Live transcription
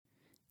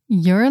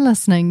You're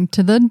listening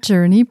to the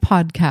Journey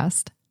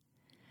podcast.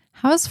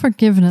 How is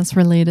forgiveness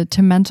related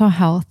to mental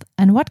health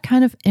and what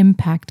kind of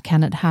impact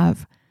can it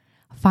have?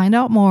 Find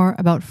out more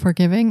about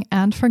forgiving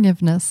and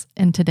forgiveness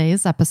in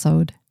today's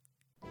episode.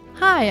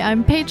 Hi,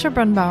 I'm Petra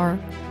Brunbauer,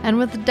 and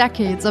with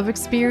decades of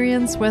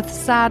experience with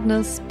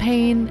sadness,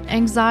 pain,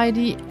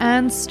 anxiety,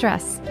 and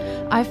stress,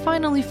 I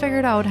finally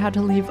figured out how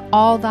to leave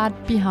all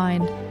that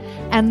behind.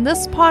 And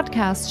this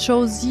podcast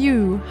shows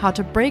you how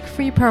to break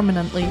free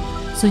permanently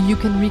so you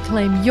can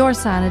reclaim your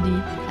sanity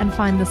and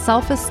find the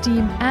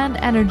self-esteem and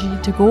energy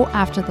to go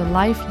after the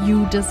life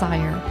you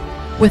desire.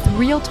 With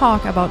real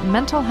talk about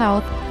mental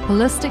health,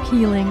 holistic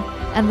healing,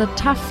 and the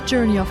tough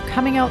journey of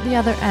coming out the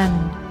other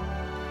end.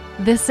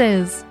 This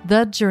is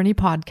the Journey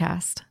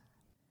Podcast.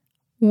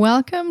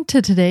 Welcome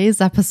to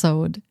today's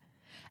episode.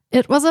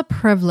 It was a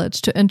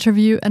privilege to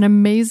interview an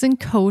amazing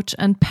coach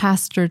and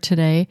pastor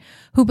today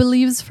who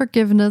believes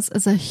forgiveness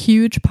is a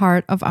huge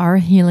part of our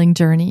healing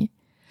journey.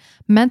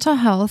 Mental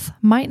health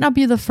might not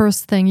be the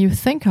first thing you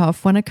think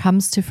of when it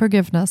comes to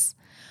forgiveness.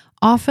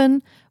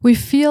 Often, we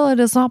feel it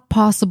is not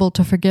possible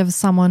to forgive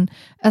someone,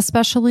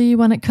 especially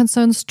when it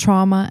concerns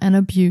trauma and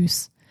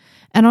abuse.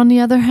 And on the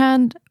other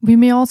hand, we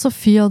may also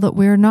feel that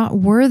we are not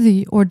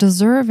worthy or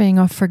deserving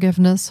of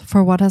forgiveness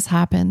for what has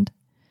happened.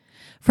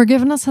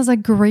 Forgiveness has a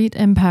great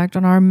impact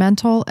on our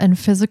mental and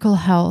physical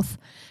health,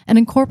 and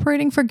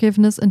incorporating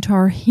forgiveness into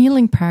our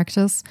healing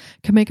practice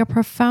can make a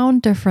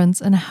profound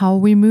difference in how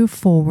we move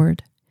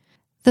forward.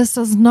 This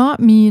does not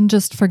mean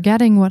just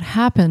forgetting what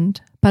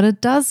happened, but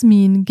it does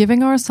mean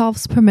giving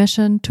ourselves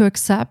permission to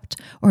accept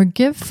or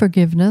give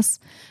forgiveness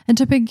and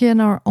to begin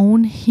our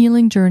own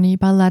healing journey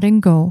by letting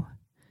go.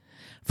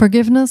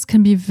 Forgiveness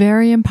can be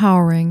very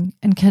empowering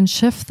and can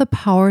shift the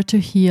power to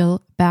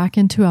heal back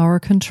into our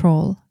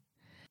control.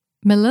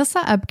 Melissa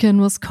Ebken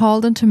was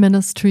called into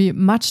ministry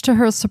much to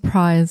her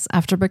surprise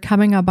after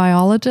becoming a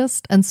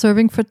biologist and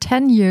serving for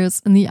 10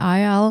 years in the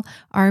IL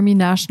Army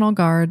National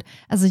Guard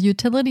as a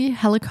utility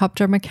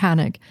helicopter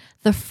mechanic,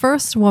 the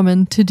first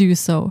woman to do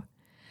so.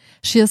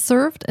 She has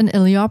served in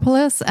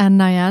Illiopolis and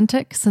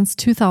Niantic since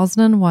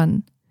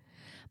 2001.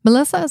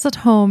 Melissa is at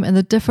home in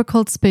the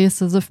difficult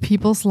spaces of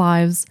people's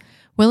lives,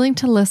 willing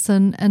to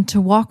listen and to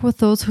walk with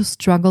those who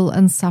struggle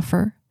and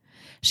suffer.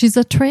 She's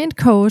a trained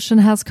coach and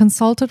has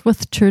consulted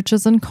with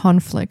churches in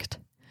conflict.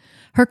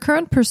 Her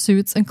current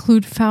pursuits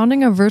include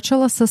founding a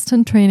virtual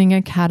assistant training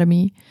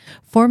academy,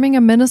 forming a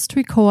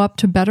ministry co-op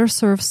to better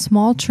serve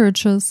small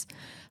churches,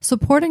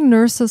 supporting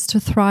nurses to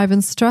thrive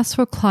in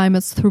stressful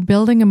climates through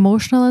building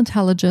emotional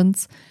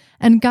intelligence,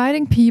 and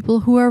guiding people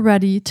who are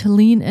ready to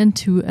lean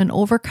into and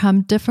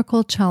overcome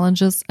difficult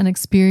challenges and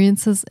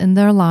experiences in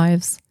their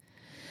lives.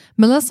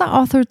 Melissa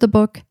authored the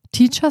book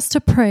Teach Us to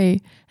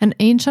Pray, an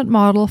ancient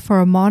model for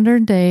a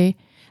modern day,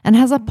 and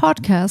has a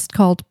podcast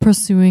called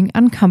Pursuing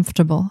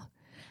Uncomfortable.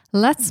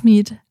 Let's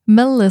meet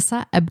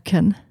Melissa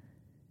Ebken.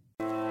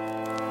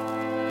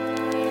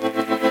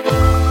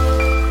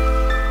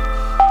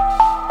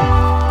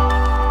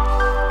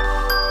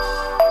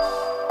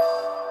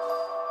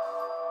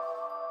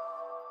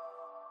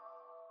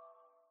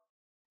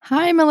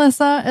 Hi,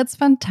 Melissa. It's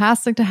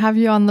fantastic to have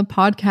you on the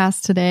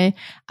podcast today.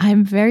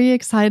 I'm very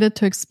excited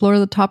to explore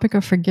the topic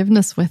of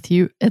forgiveness with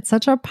you. It's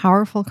such a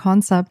powerful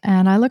concept,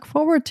 and I look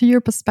forward to your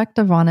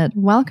perspective on it.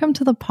 Welcome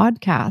to the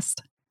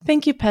podcast.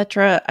 Thank you,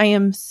 Petra. I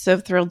am so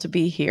thrilled to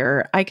be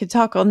here. I could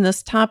talk on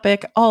this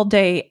topic all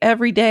day,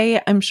 every day.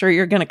 I'm sure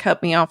you're going to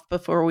cut me off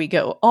before we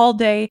go all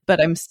day,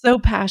 but I'm so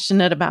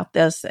passionate about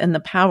this and the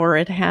power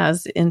it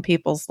has in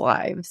people's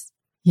lives.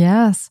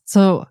 Yes.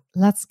 So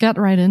let's get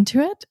right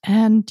into it.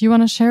 And do you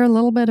want to share a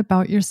little bit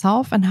about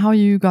yourself and how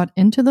you got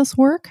into this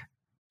work?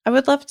 I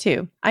would love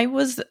to. I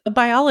was a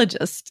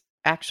biologist,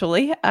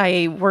 actually.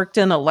 I worked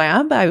in a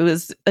lab. I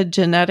was a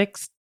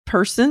genetics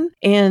person.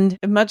 And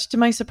much to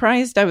my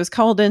surprise, I was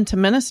called into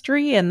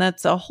ministry. And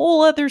that's a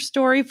whole other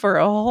story for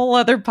a whole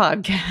other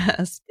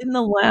podcast. In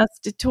the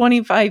last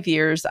 25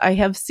 years, I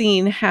have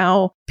seen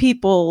how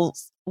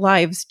people's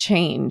lives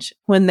change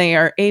when they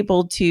are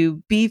able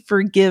to be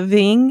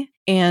forgiving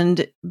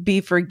and be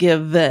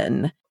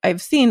forgiven.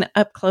 I've seen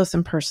up close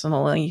and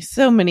personally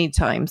so many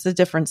times the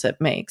difference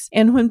it makes.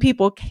 And when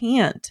people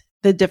can't,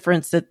 the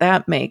difference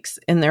that makes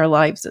in their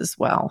lives as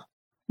well.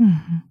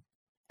 Mm-hmm.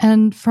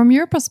 And from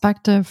your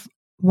perspective,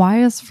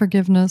 why is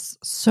forgiveness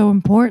so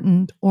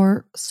important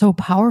or so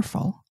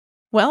powerful?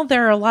 Well,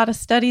 there are a lot of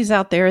studies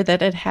out there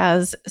that it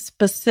has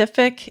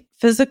specific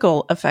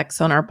physical effects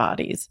on our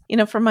bodies.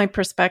 From my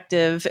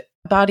perspective,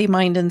 body,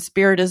 mind, and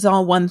spirit is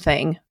all one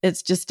thing.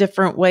 It's just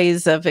different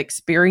ways of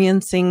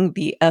experiencing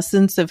the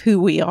essence of who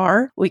we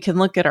are. We can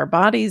look at our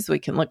bodies, we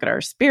can look at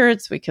our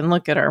spirits, we can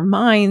look at our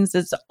minds.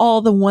 It's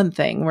all the one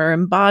thing. We're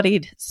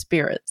embodied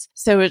spirits.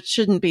 So it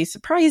shouldn't be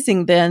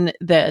surprising then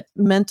that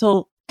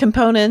mental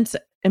components,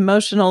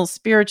 emotional,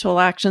 spiritual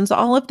actions,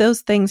 all of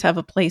those things have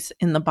a place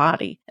in the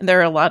body. And there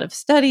are a lot of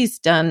studies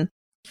done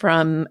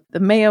from the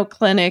Mayo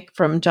Clinic,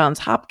 from Johns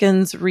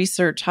Hopkins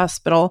Research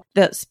Hospital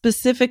that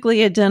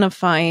specifically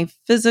identify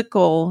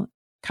physical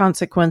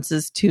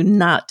consequences to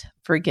not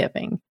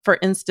forgiving. For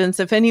instance,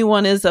 if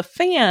anyone is a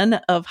fan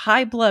of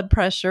high blood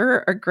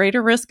pressure or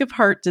greater risk of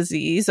heart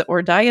disease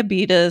or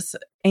diabetes,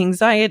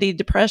 anxiety,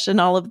 depression,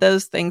 all of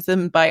those things,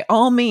 then by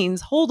all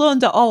means, hold on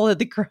to all of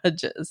the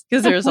grudges,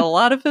 because there's a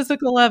lot of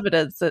physical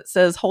evidence that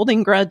says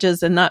holding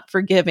grudges and not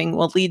forgiving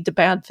will lead to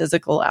bad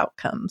physical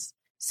outcomes.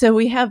 So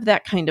we have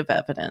that kind of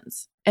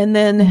evidence. And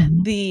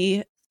then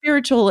the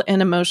spiritual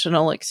and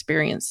emotional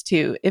experience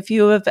too. If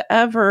you have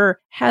ever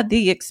had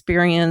the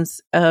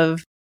experience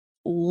of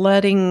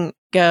letting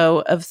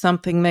go of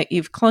something that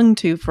you've clung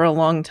to for a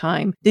long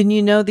time, then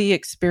you know the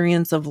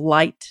experience of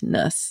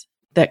lightness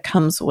that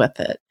comes with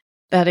it.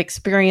 That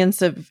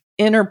experience of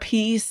inner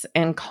peace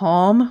and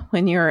calm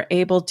when you're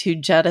able to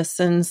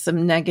jettison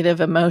some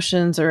negative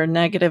emotions or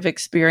negative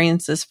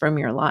experiences from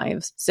your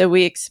lives. So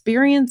we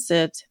experience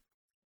it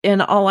in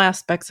all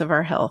aspects of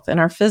our health, in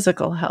our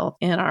physical health,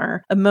 in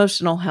our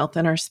emotional health,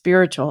 and our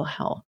spiritual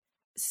health.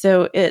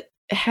 So it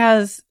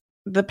has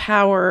the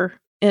power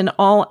in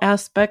all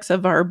aspects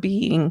of our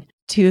being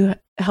to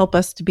help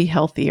us to be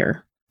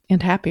healthier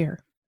and happier.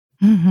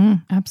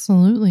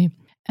 Absolutely.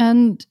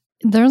 And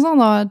there's a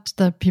lot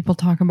that people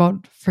talk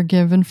about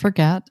forgive and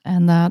forget,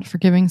 and that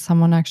forgiving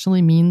someone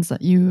actually means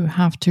that you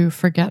have to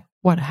forget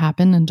what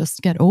happened and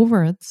just get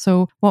over it.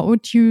 So what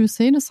would you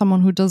say to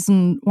someone who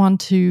doesn't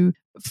want to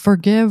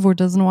forgive or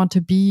doesn't want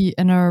to be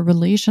in a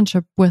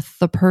relationship with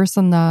the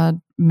person that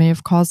may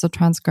have caused a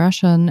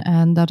transgression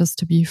and that is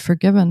to be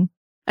forgiven?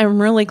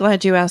 I'm really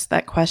glad you asked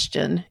that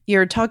question.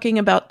 You're talking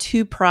about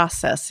two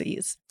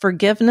processes.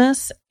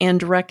 Forgiveness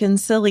and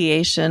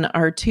reconciliation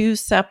are two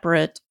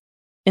separate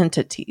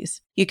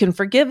entities. You can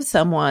forgive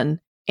someone,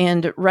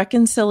 and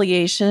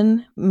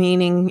reconciliation,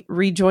 meaning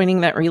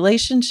rejoining that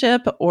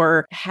relationship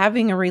or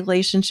having a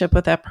relationship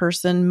with that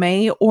person,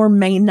 may or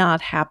may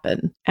not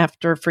happen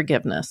after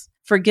forgiveness.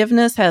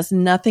 Forgiveness has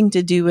nothing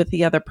to do with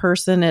the other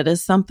person. It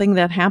is something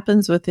that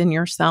happens within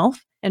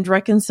yourself. And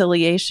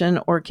reconciliation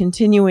or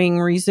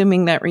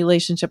resuming that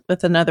relationship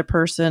with another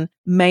person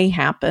may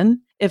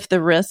happen if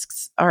the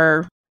risks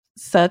are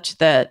such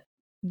that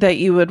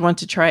you would want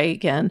to try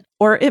again,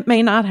 or it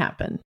may not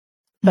happen.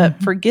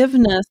 But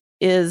forgiveness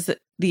is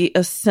the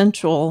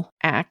essential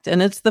act,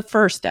 and it's the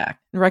first act.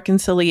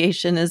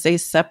 Reconciliation is a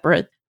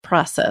separate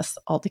process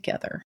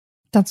altogether.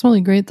 That's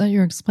really great that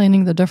you're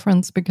explaining the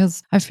difference,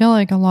 because I feel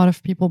like a lot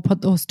of people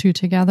put those two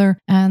together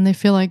and they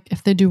feel like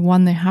if they do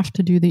one, they have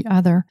to do the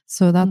other.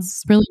 So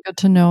that's really good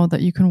to know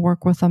that you can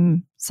work with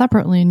them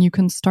separately and you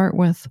can start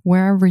with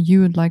wherever you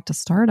would like to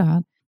start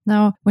at.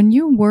 Now, when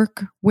you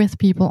work with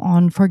people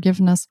on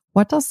forgiveness,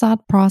 what does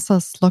that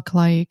process look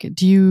like?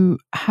 Do you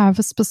have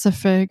a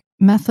specific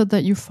method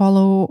that you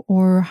follow,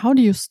 or how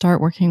do you start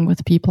working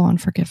with people on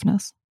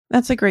forgiveness?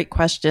 That's a great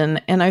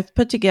question. And I've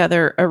put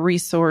together a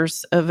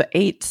resource of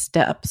 8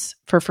 steps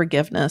for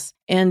forgiveness.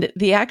 And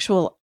the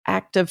actual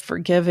act of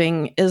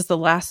forgiving is the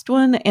last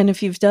one. And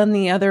if you've done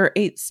the other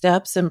 8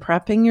 steps in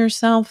prepping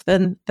yourself,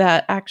 then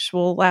that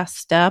actual last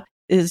step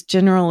is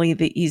generally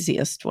the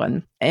easiest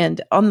one.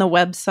 And on the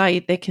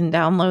website, they can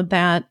download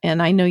that.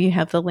 And I know you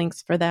have the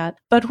links for that.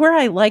 But where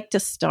I like to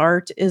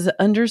start is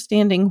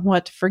understanding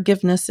what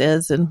forgiveness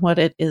is and what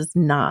it is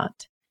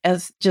not.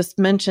 As just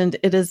mentioned,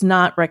 it is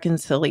not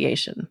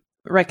reconciliation.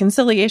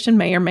 Reconciliation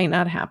may or may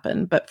not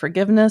happen, but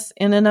forgiveness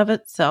in and of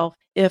itself,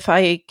 if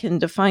I can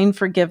define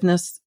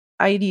forgiveness,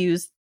 I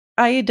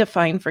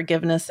define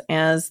forgiveness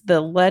as the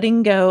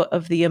letting go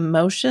of the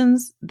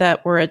emotions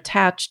that were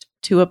attached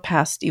to a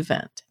past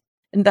event.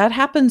 And that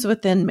happens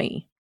within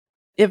me.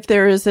 If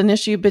there is an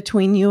issue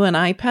between you and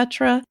I,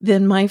 Petra,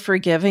 then my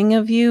forgiving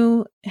of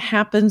you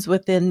happens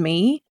within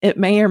me. It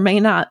may or may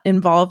not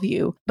involve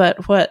you.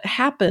 But what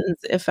happens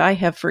if I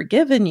have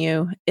forgiven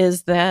you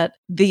is that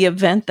the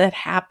event that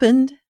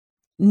happened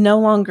no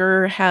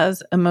longer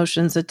has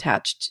emotions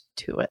attached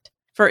to it.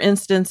 For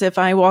instance, if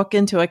I walk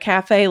into a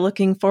cafe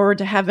looking forward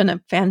to having a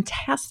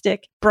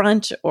fantastic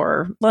brunch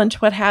or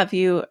lunch, what have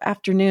you,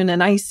 afternoon,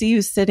 and I see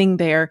you sitting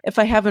there, if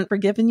I haven't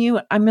forgiven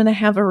you, I'm going to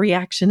have a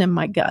reaction in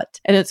my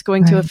gut, and it's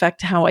going to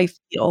affect how I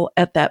feel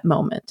at that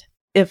moment.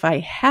 If I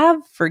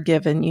have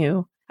forgiven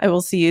you, I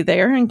will see you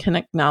there and can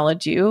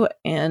acknowledge you,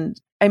 and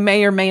I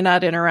may or may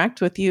not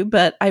interact with you,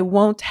 but I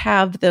won't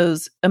have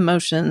those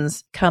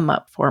emotions come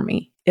up for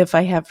me if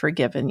I have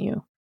forgiven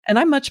you. And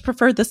I much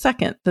prefer the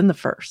second than the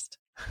first.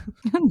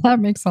 That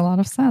makes a lot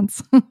of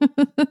sense.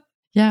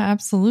 Yeah,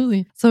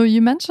 absolutely. So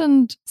you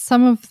mentioned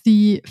some of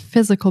the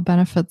physical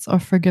benefits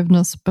of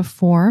forgiveness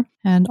before,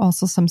 and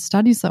also some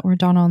studies that were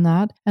done on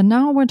that. And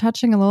now we're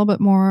touching a little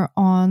bit more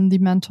on the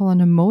mental and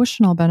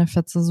emotional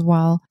benefits as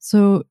well.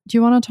 So do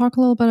you want to talk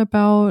a little bit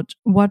about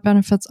what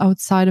benefits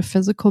outside of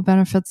physical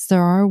benefits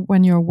there are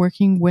when you're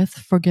working with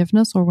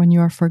forgiveness or when you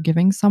are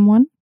forgiving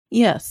someone?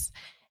 Yes.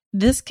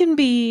 This can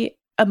be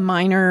a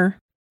minor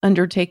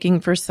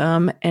undertaking for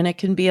some, and it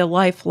can be a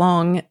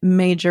lifelong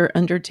major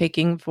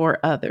undertaking for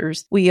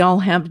others. We all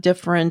have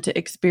different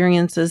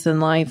experiences in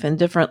life and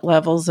different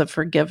levels of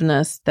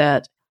forgiveness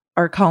that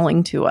are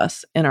calling to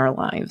us in our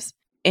lives.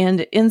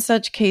 And in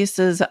such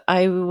cases,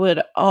 I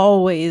would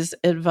always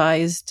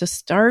advise to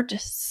start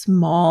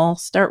small,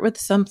 start with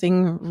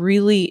something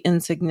really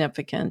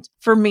insignificant.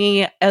 For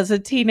me, as a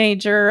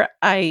teenager,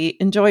 I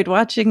enjoyed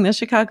watching the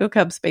Chicago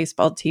Cubs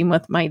baseball team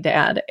with my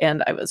dad,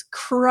 and I was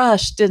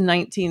crushed in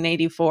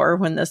 1984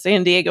 when the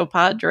San Diego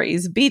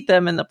Padres beat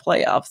them in the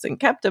playoffs and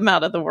kept them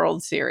out of the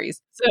World Series.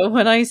 So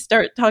when I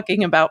start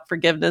talking about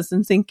forgiveness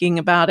and thinking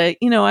about it,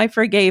 I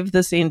forgave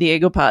the San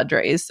Diego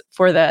Padres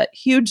for that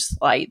huge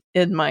slight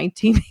in my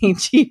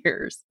teenage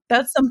years.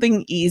 That's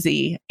something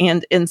easy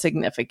and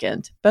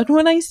insignificant. But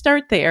when I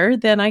start there,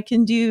 then I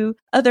can do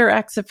other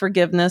acts of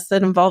forgiveness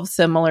that involve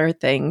similar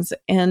things.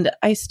 And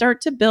I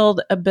start to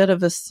build a bit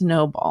of a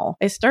snowball.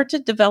 I start to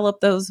develop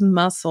those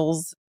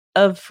muscles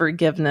of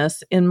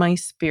forgiveness in my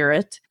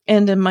spirit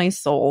and in my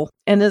soul.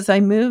 And as I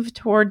move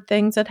toward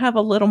things that have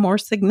a little more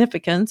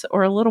significance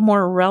or a little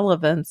more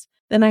relevance,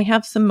 then I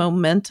have some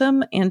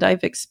momentum and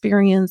I've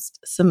experienced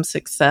some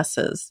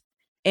successes.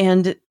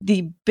 And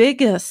the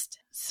biggest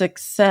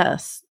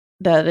success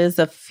that is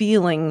a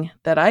feeling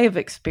that I have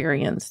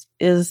experienced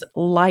is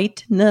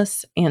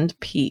lightness and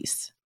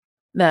peace.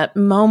 That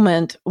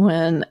moment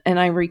when, and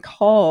I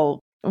recall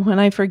when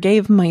I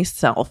forgave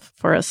myself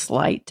for a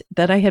slight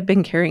that I had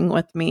been carrying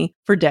with me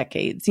for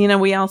decades.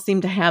 We all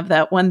seem to have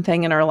that one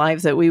thing in our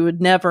lives that we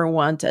would never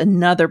want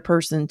another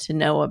person to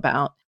know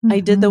about. I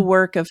did the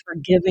work of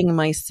forgiving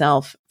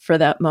myself for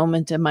that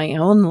moment in my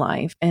own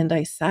life, and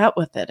I sat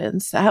with it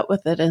and sat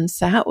with it and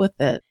sat with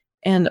it.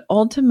 And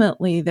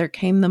ultimately, there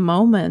came the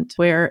moment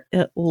where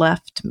it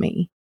left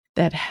me.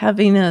 That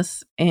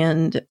heaviness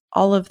and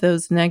all of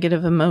those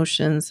negative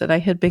emotions that I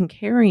had been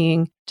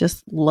carrying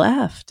just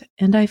left.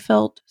 And I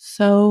felt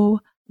so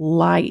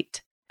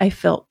light. I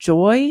felt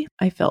joy,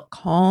 I felt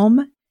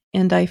calm,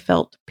 and I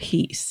felt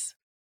peace.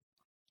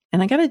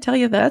 And I got to tell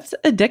you, that's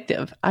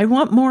addictive. I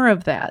want more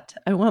of that.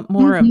 I want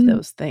more of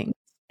those things.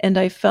 And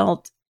I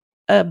felt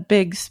a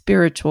big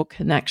spiritual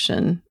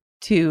connection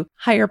to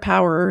higher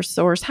power or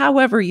source,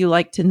 however you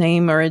like to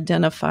name or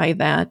identify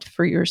that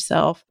for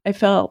yourself. I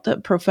felt a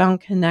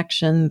profound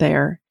connection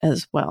there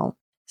as well.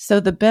 So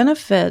the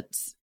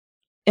benefits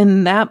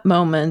in that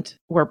moment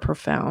were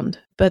profound.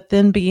 But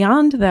then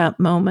beyond that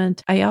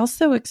moment, I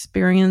also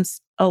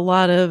experienced a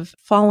lot of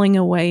falling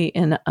away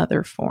in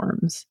other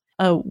forms.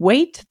 A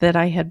weight that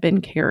I had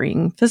been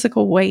carrying,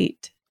 physical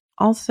weight,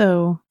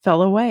 also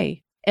fell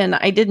away. And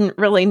I didn't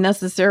really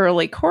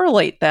necessarily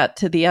correlate that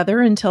to the other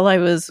until I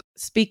was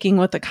speaking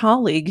with a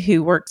colleague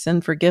who works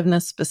in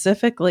forgiveness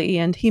specifically.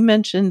 And he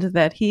mentioned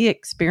that he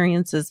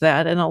experiences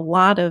that in a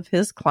lot of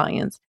his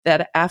clients,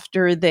 that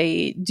after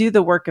they do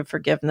the work of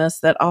forgiveness,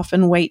 that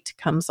often weight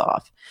comes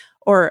off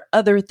or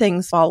other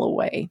things fall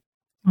away.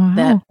 Wow.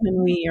 That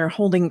when we are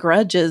holding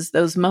grudges,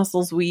 those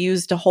muscles we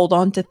use to hold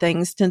on to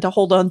things tend to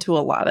hold on to a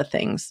lot of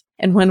things.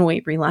 And when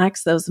we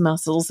relax those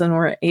muscles and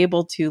we're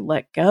able to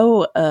let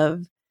go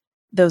of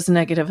those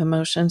negative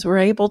emotions, we're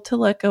able to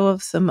let go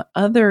of some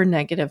other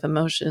negative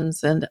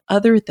emotions and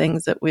other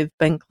things that we've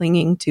been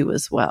clinging to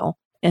as well.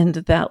 And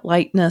that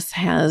lightness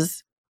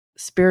has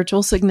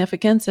spiritual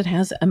significance. It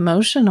has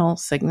emotional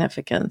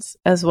significance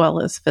as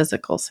well as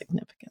physical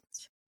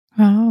significance.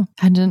 Wow.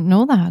 I didn't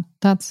know that.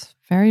 That's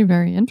very,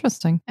 very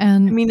interesting.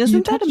 And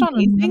isn't that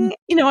amazing?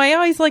 I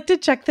always like to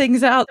check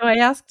things out. So I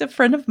asked a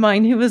friend of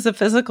mine who is a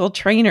physical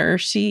trainer.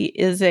 She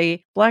is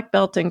a black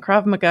belt in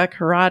Krav Maga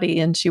karate,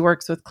 and she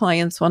works with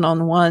clients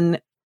one-on-one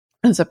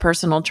as a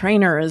personal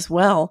trainer as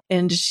well.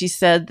 And she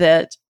said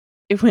that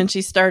when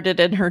she started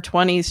in her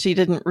 20s, she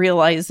didn't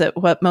realize that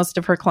what most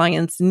of her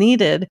clients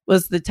needed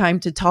was the time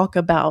to talk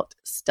about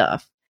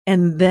stuff.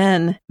 And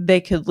then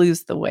they could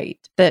lose the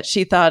weight. That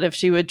she thought if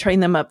she would train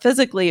them up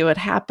physically, it would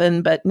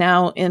happen. But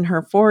now in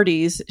her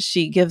 40s,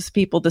 she gives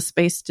people the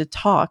space to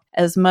talk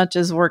as much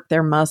as work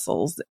their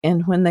muscles.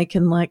 And when they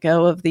can let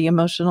go of the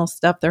emotional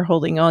stuff they're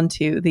holding on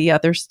to, the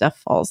other stuff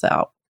falls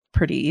out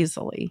pretty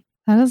easily.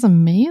 That is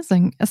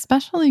amazing,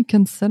 especially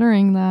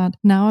considering that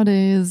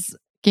nowadays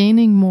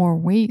gaining more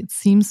weight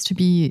seems to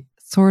be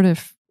sort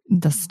of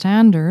the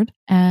standard.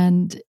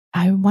 And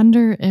I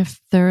wonder if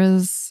there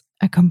is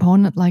a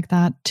component like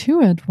that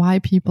to it, why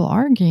people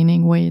are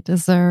gaining weight.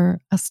 Is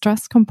there a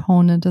stress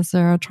component? Is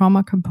there a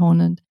trauma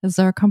component? Is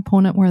there a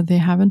component where they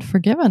haven't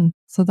forgiven?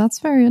 So that's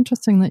very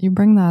interesting that you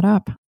bring that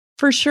up.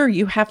 For sure,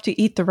 you have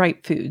to eat the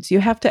right foods.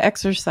 You have to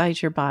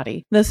exercise your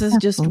body. This is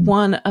just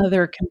one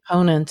other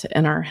component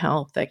in our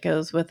health that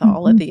goes with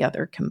all of the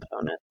other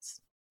components.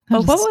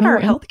 But what would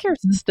our healthcare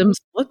systems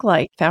look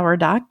like if our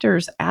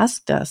doctors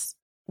asked us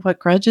what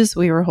grudges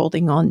we were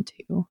holding on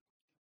to?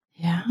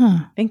 Yeah.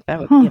 I think that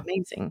would be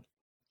amazing.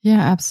 Yeah,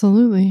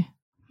 absolutely.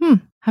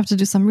 Have to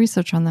do some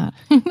research on that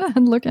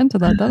and look into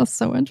that. That is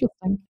so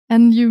interesting.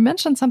 And you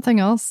mentioned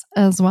something else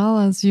as well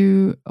as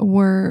you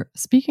were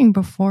speaking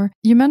before.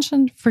 You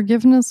mentioned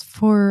forgiveness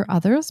for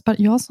others,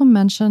 but you also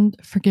mentioned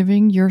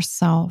forgiving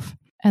yourself.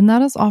 And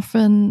that is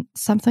often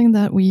something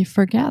that we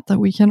forget, that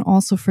we can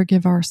also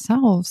forgive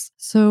ourselves.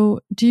 So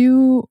do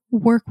you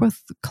work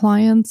with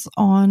clients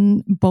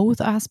on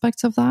both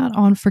aspects of that,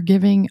 on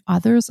forgiving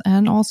others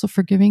and also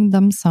forgiving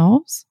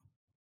themselves?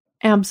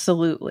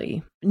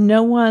 Absolutely.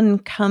 No one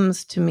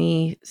comes to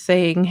me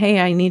saying, hey,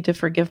 I need to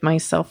forgive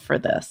myself for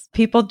this.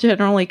 People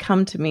generally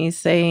come to me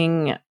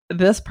saying,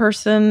 this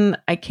person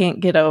I can't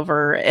get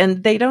over.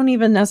 And they don't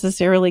even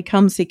necessarily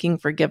come seeking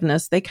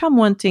forgiveness. They come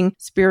wanting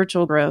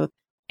spiritual growth.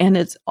 And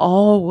it's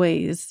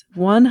always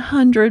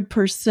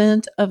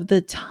 100% of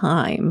the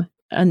time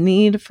a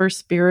need for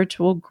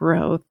spiritual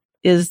growth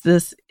is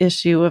this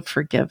issue of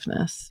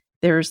forgiveness.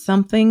 There's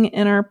something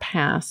in our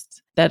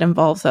past that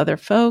involves other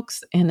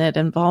folks and it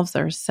involves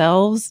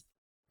ourselves.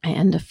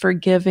 And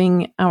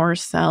forgiving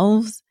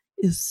ourselves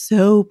is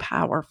so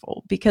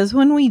powerful because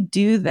when we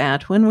do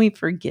that, when we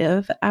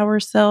forgive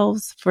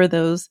ourselves for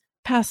those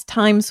past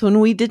times when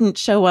we didn't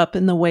show up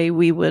in the way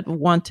we would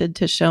wanted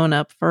to show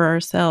up for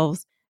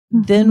ourselves,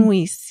 then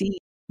we see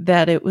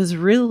that it was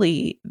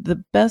really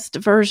the best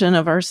version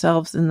of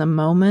ourselves in the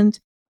moment,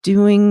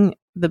 doing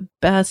the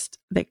best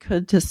they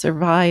could to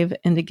survive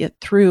and to get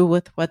through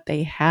with what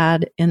they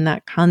had in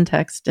that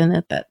context and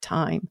at that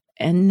time.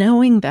 And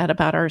knowing that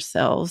about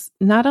ourselves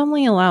not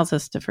only allows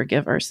us to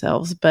forgive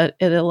ourselves, but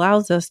it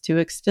allows us to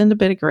extend a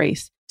bit of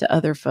grace to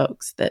other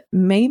folks that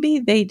maybe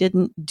they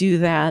didn't do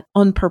that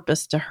on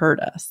purpose to hurt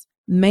us.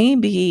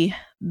 Maybe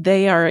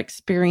they are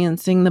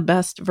experiencing the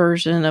best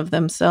version of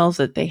themselves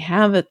that they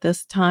have at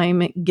this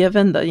time,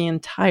 given the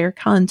entire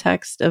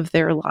context of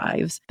their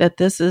lives, that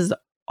this is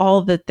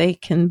all that they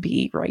can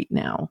be right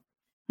now.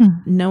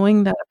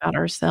 Knowing that about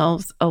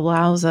ourselves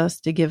allows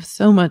us to give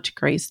so much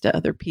grace to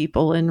other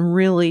people and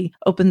really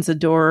opens a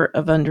door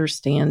of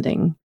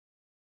understanding.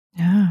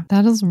 Yeah,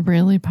 that is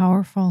really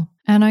powerful.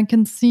 And I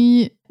can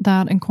see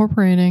that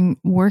incorporating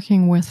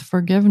working with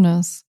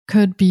forgiveness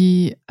could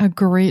be a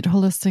great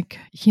holistic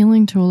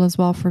healing tool as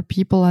well for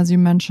people, as you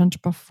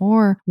mentioned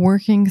before,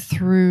 working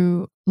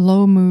through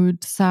low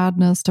mood,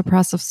 sadness,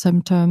 depressive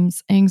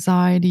symptoms,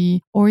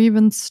 anxiety, or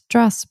even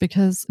stress,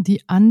 because the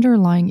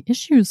underlying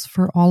issues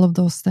for all of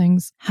those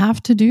things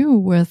have to do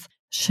with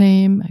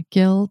shame,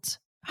 guilt,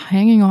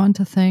 hanging on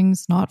to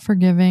things, not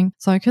forgiving.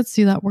 So I could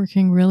see that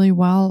working really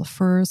well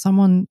for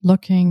someone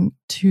looking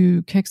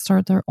to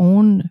kickstart their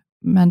own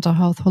mental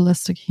health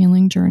holistic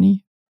healing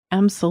journey.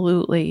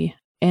 Absolutely.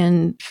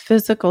 And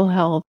physical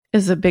health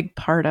is a big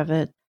part of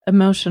it.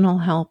 Emotional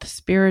health,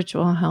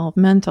 spiritual health,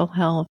 mental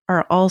health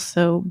are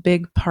also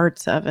big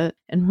parts of it.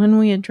 And when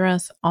we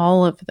address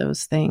all of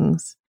those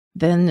things,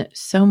 then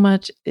so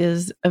much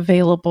is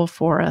available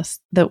for us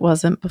that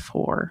wasn't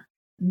before.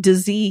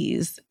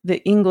 Disease,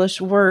 the English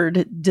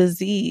word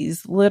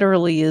disease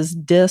literally is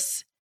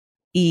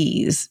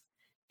dis-ease.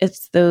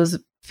 It's those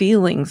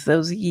feelings,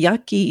 those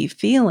yucky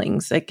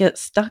feelings that get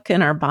stuck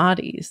in our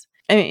bodies.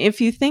 I mean,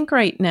 if you think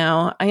right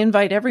now, I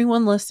invite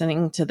everyone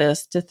listening to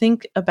this to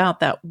think about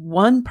that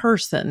one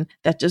person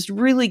that just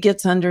really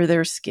gets under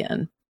their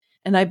skin.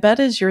 And I bet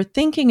as you're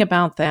thinking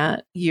about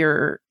that,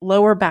 your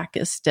lower back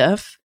is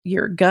stiff,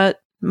 your gut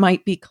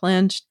might be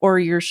clenched, or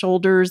your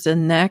shoulders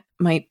and neck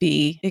might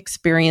be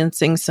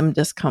experiencing some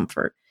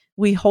discomfort.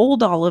 We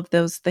hold all of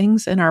those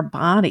things in our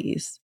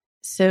bodies.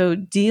 So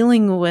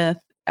dealing with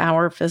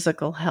our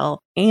physical health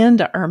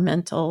and our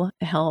mental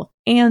health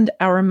and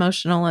our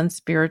emotional and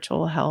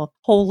spiritual health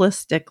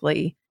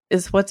holistically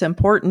is what's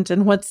important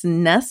and what's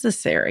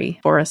necessary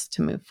for us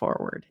to move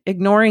forward.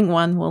 Ignoring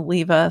one will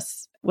leave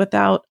us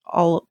without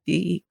all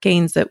the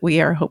gains that we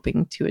are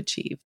hoping to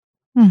achieve.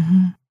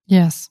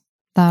 Yes,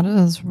 that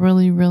is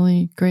really,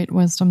 really great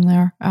wisdom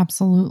there.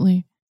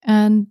 Absolutely.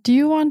 And do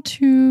you want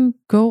to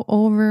go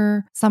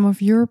over some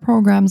of your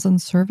programs and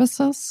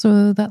services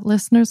so that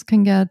listeners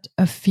can get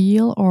a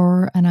feel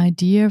or an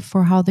idea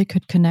for how they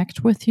could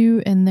connect with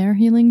you in their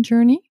healing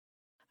journey?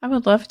 I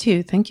would love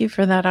to. Thank you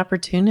for that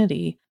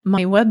opportunity.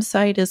 My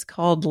website is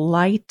called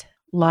Light,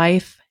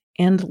 Life,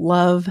 and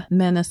Love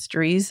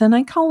Ministries. And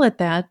I call it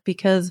that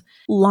because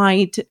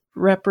light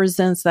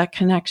represents that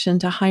connection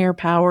to higher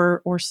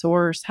power or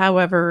source,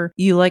 however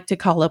you like to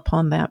call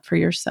upon that for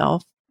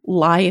yourself.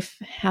 Life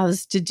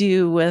has to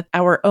do with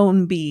our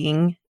own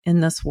being in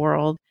this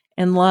world,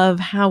 and love,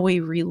 how we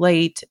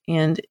relate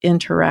and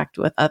interact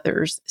with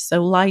others.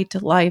 So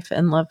Light, Life,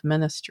 and Love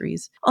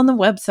Ministries. On the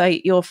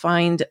website, you'll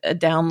find a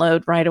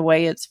download right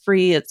away. It's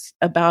free. It's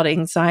about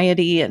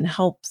anxiety and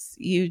helps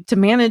you to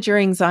manage your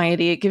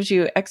anxiety. It gives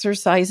you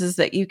exercises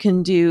that you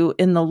can do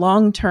in the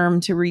long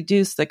term to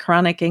reduce the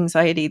chronic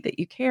anxiety that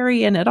you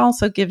carry. And it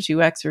also gives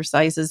you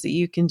exercises that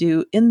you can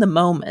do in the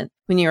moment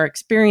when you're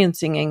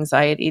experiencing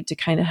anxiety to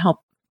kind of help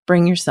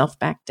bring yourself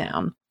back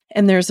down.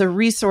 And there's a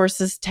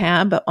resources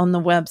tab on the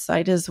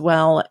website as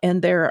well.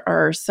 And there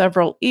are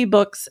several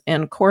ebooks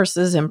and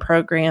courses and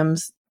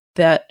programs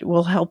that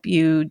will help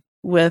you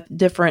with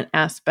different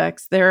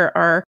aspects. There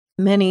are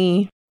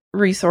many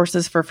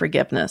resources for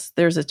forgiveness.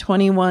 There's a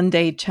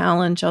 21-day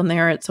challenge on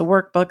there. It's a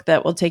workbook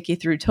that will take you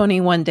through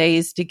 21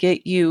 days to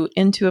get you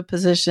into a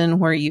position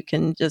where you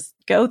can just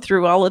go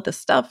through all of the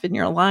stuff in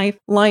your life,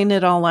 line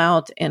it all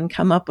out, and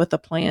come up with a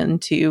plan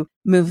to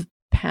move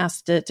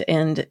past it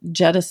and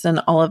jettison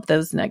all of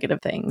those negative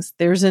things.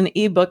 There's an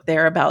ebook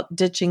there about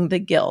ditching the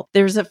guilt.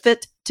 There's a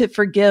Fit to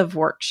Forgive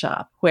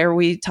workshop where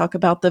we talk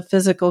about the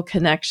physical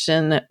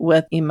connection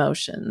with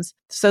emotions.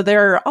 So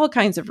there are all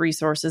kinds of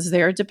resources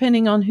there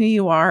depending on who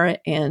you are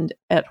and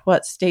at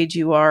what stage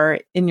you are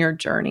in your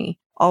journey.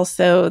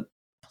 Also,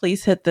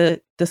 please hit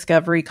the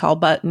discovery call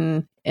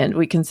button and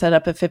we can set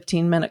up a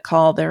 15-minute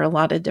call. There are a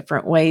lot of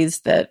different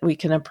ways that we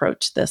can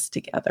approach this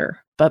together.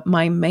 But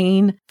my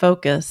main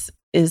focus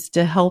is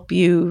to help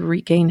you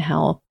regain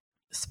health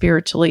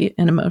spiritually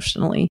and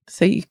emotionally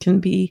so you can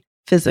be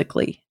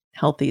physically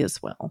healthy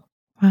as well.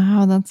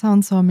 Wow, that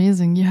sounds so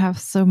amazing. You have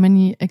so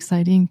many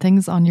exciting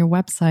things on your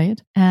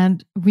website,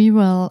 and we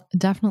will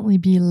definitely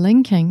be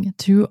linking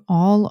to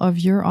all of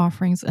your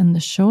offerings in the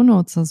show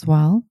notes as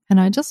well.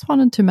 And I just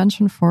wanted to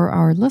mention for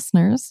our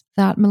listeners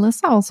that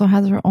Melissa also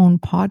has her own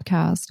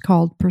podcast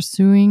called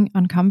Pursuing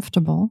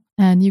Uncomfortable,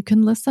 and you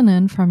can listen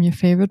in from your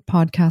favorite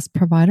podcast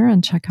provider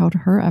and check out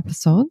her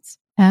episodes.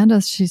 And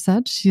as she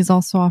said, she's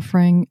also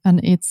offering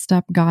an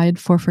 8-step guide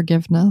for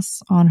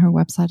forgiveness on her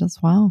website as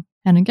well.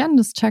 And again,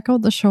 just check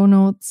out the show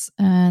notes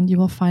and you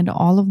will find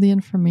all of the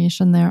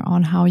information there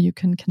on how you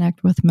can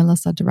connect with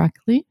Melissa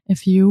directly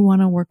if you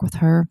want to work with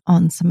her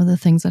on some of the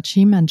things that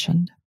she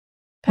mentioned.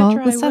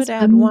 Petra, I would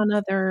add one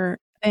other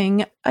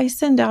thing. I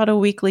send out a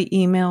weekly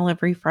email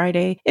every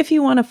Friday. If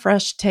you want a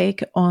fresh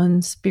take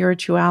on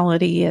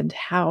spirituality and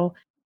how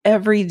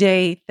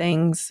everyday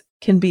things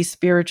can be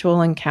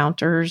spiritual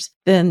encounters,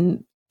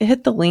 then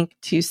hit the link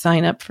to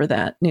sign up for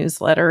that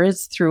newsletter.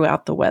 It's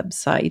throughout the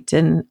website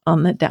and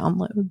on the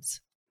downloads.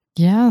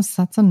 Yes,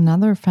 that's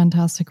another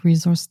fantastic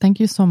resource.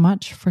 Thank you so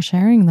much for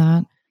sharing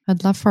that.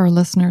 I'd love for our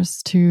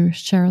listeners to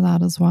share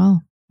that as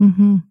well.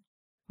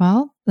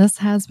 Well, this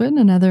has been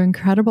another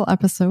incredible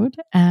episode,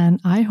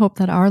 and I hope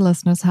that our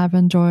listeners have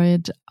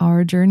enjoyed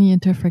our journey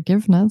into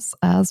forgiveness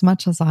as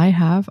much as I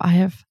have. I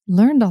have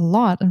learned a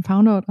lot and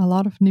found out a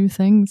lot of new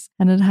things,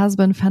 and it has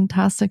been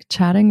fantastic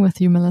chatting with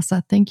you,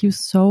 Melissa. Thank you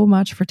so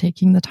much for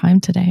taking the time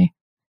today.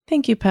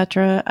 Thank you,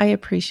 Petra. I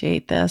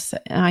appreciate this.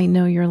 I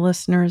know your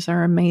listeners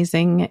are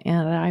amazing,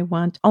 and I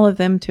want all of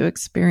them to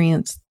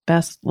experience the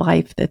best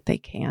life that they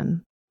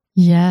can.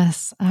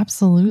 Yes,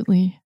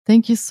 absolutely.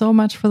 Thank you so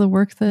much for the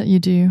work that you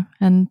do,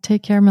 and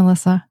take care,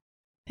 Melissa.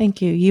 Thank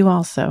you. You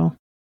also.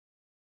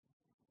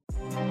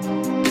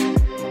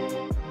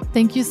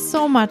 Thank you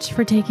so much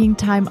for taking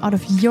time out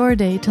of your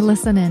day to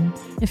listen in.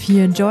 If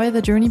you enjoy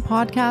the Journey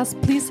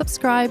podcast, please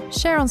subscribe,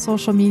 share on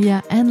social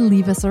media, and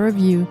leave us a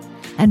review.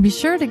 And be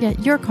sure to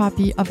get your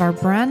copy of our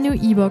brand new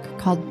ebook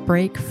called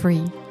Break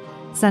Free.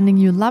 Sending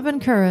you love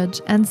and courage,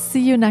 and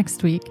see you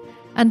next week.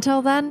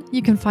 Until then,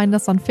 you can find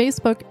us on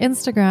Facebook,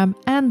 Instagram,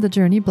 and the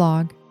Journey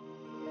blog.